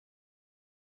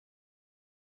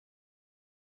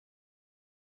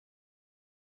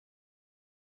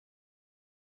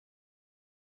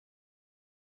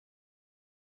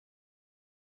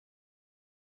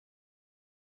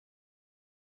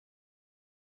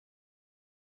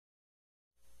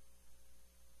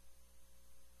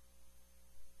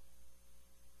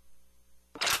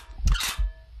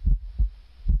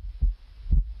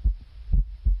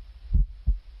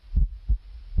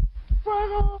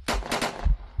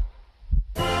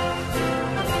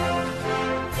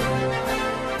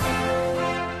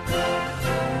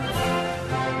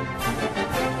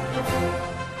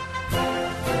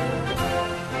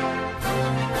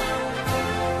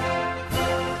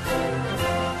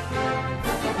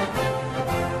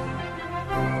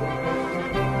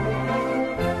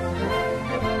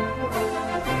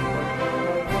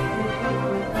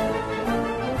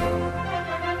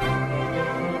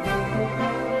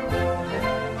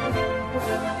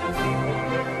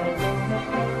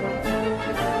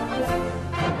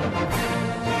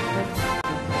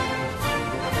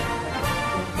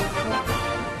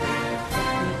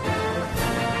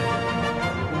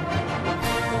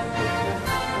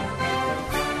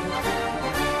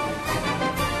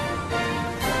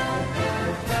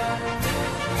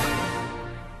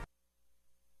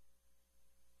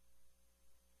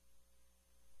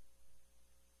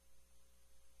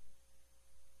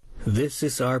This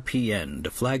is RPN, the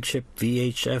flagship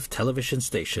VHF television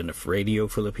station of Radio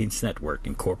Philippines Network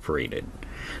Incorporated.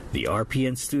 The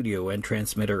RPN studio and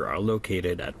transmitter are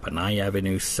located at Panay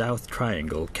Avenue South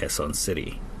Triangle, Quezon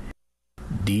City.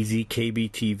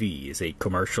 DZKB-TV is a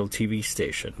commercial TV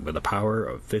station with a power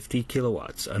of 50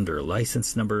 kilowatts under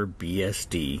license number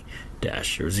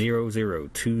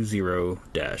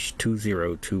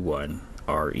BSD-0020-2021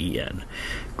 REN,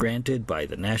 granted by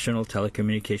the National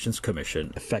Telecommunications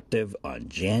Commission, effective on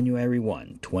January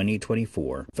 1,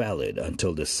 2024, valid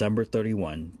until December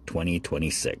 31,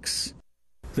 2026.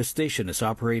 The station is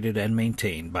operated and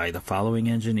maintained by the following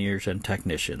engineers and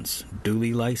technicians,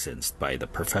 duly licensed by the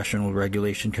Professional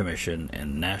Regulation Commission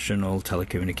and National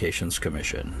Telecommunications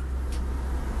Commission.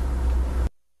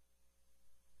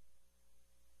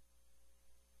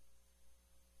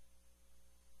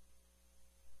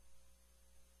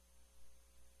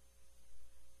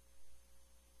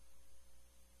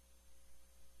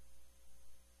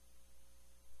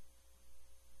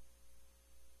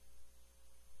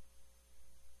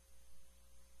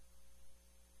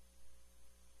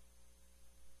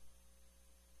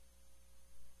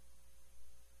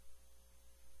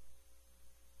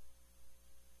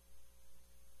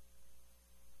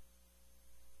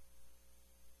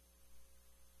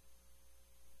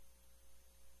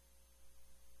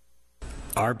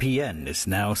 RPN is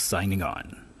now signing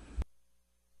on.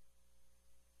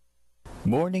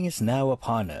 Morning is now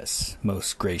upon us,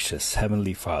 most gracious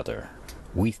Heavenly Father.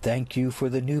 We thank you for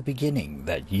the new beginning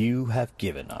that you have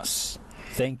given us.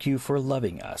 Thank you for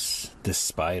loving us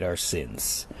despite our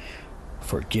sins.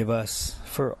 Forgive us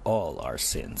for all our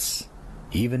sins,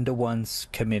 even the ones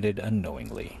committed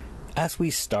unknowingly. As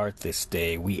we start this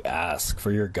day, we ask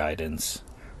for your guidance,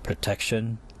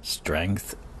 protection,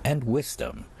 strength, and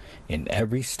wisdom in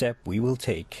every step we will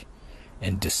take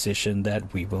and decision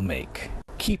that we will make.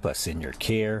 Keep us in your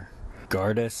care,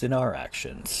 guard us in our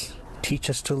actions, teach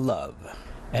us to love,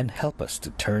 and help us to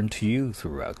turn to you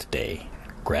throughout the day.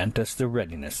 Grant us the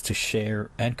readiness to share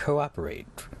and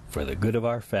cooperate for the good of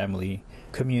our family,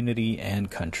 community,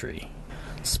 and country.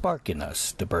 Spark in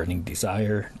us the burning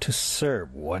desire to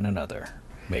serve one another.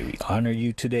 May we honor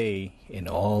you today in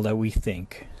all that we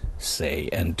think, say,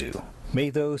 and do. May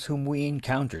those whom we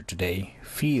encounter today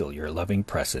feel your loving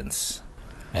presence.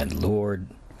 And Lord,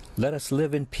 let us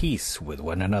live in peace with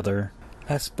one another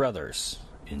as brothers.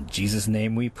 In Jesus'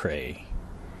 name we pray.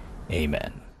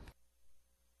 Amen.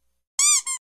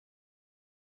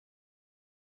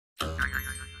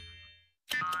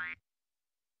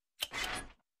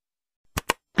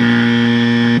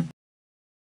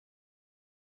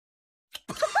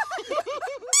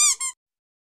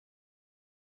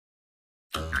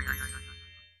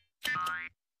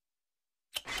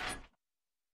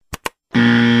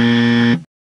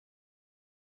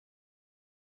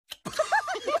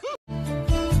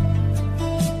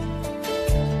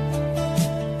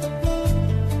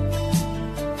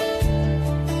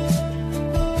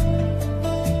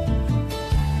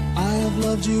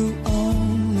 You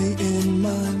only in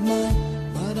my mind,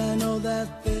 but I know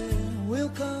that there will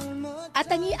come a time.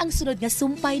 At ani ang sunod nga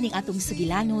sumpay ning atong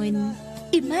sugilanon,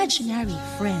 Imaginary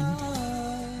Friend.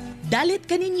 Dalit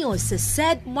kaninyo sa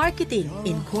SED Marketing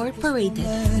Incorporated.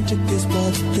 Magic is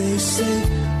what they say,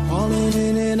 falling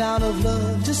in and out of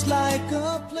love just like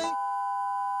a play.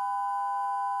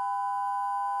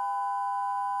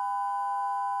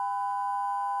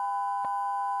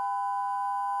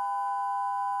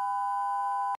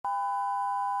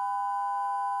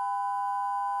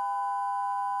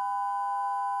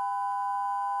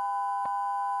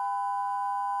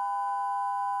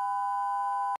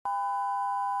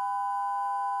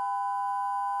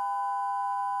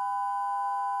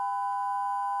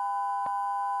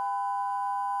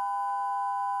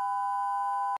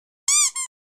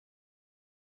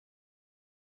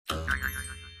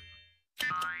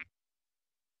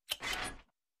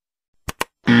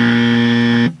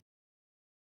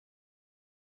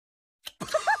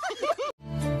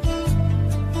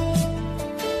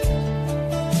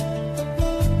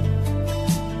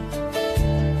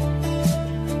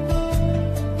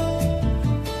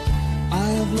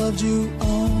 You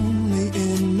only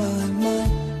in my mind,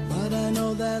 but I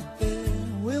know that there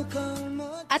will come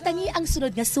a time. At ani ang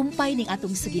sunod nga sumpay ning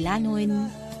atong sugilanon,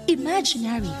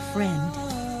 Imaginary Friend.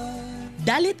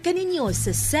 Dalit kaninyo sa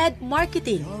SED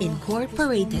Marketing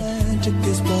Incorporated. Magic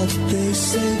is what they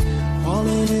say,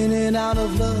 falling in and out of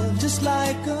love just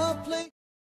like a play.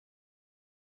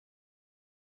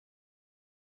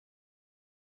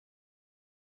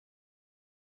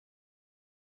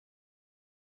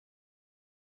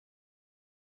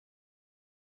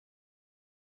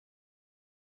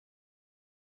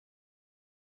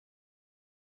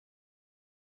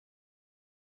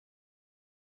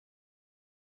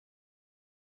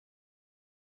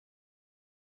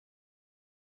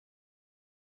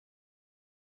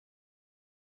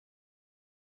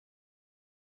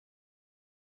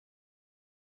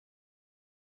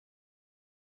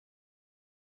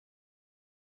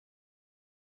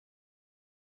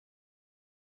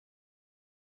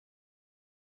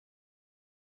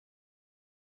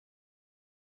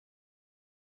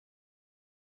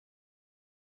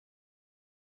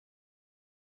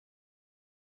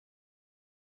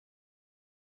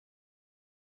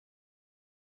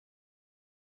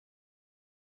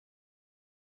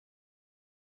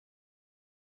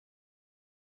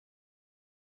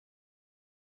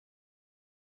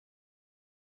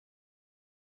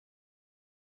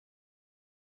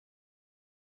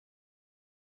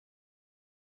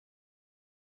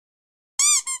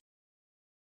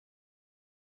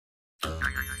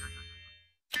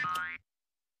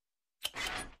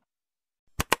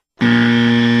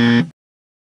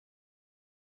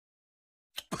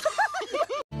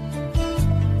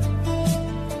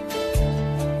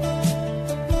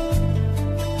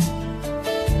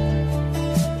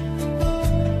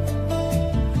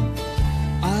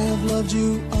 held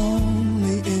you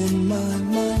only in my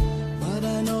mind, but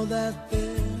I know that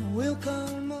there will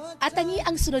come a At tangi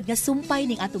ang sunod nga sumpay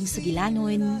ning atong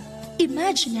sugilanon,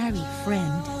 Imaginary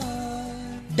Friend.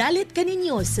 Dalit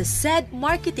kaninyo sa SED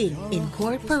Marketing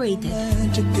Incorporated.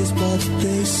 magic is what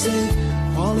they say,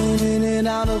 falling in and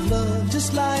out of love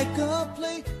just like a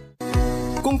play.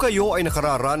 Kung kayo ay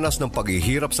nakararanas ng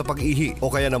paghihirap sa pag-ihi o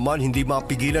kaya naman hindi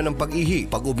mapigilan ng pag-ihi,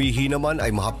 pag umihi naman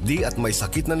ay mahapdi at may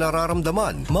sakit na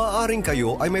nararamdaman, maaaring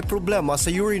kayo ay may problema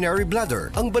sa urinary bladder.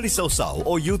 Ang balisawsaw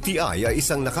o UTI ay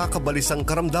isang nakakabalisang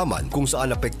karamdaman kung saan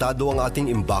apektado ang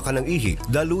ating imbakan ng ihi,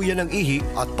 daluyan ng ihi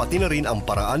at pati na rin ang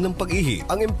paraan ng pag-ihi.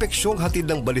 Ang impeksyong hatid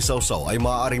ng balisawsaw ay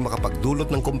maaaring makapagdulot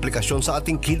ng komplikasyon sa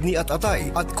ating kidney at atay.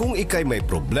 At kung ikay may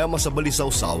problema sa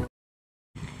balisawsaw,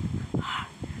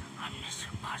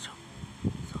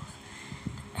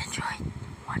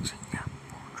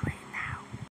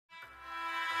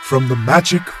 From the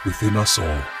magic within us all,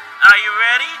 Are you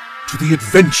ready? to the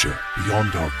adventure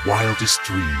beyond our wildest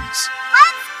dreams,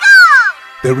 Let's go!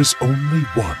 there is only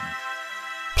one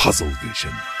Puzzle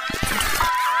Vision.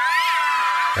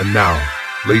 And now,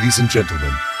 ladies and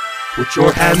gentlemen, put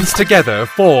your hands together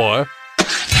for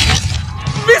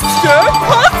Mr.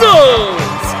 Puzzles!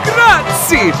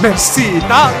 Grazie, merci,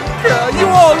 danke. You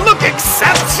all look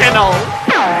exceptional!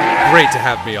 Great to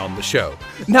have me on the show.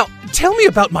 Now, tell me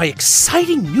about my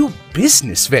exciting new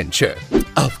business venture.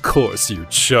 Of course, you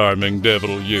charming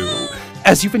devil, you.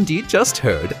 As you've indeed just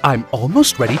heard, I'm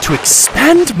almost ready to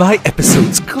expand my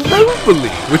episodes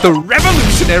globally with a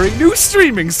revolutionary new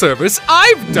streaming service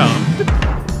I've dubbed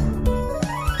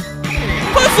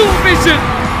Puzzle Vision!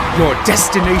 Your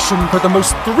destination for the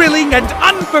most thrilling and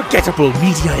unforgettable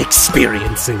media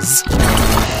experiences.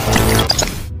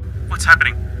 What's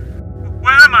happening?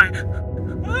 Where am I?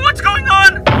 What's going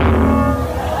on?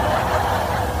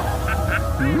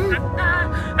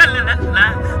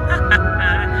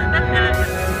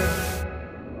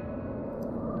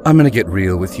 I'm gonna get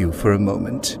real with you for a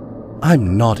moment.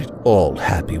 I'm not at all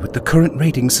happy with the current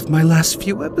ratings of my last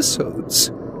few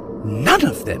episodes. None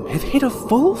of them have hit a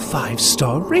full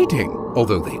 5-star rating,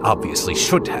 although they obviously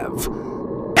should have.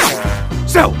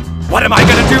 So, what am I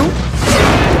gonna do?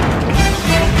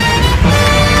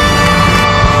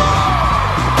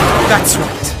 That's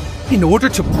right. In order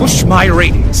to push my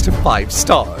ratings to 5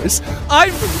 stars,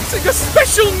 I'm releasing a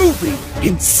special movie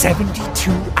in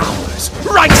 72 hours,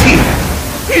 right here!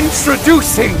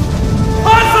 Introducing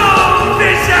Puzzle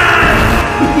Vision!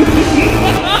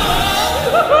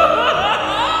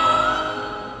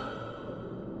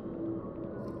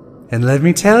 And let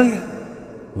me tell you,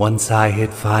 once I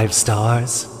hit 5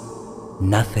 stars,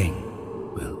 nothing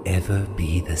will ever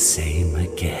be the same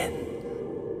again.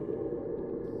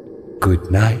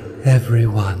 Good night,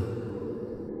 everyone.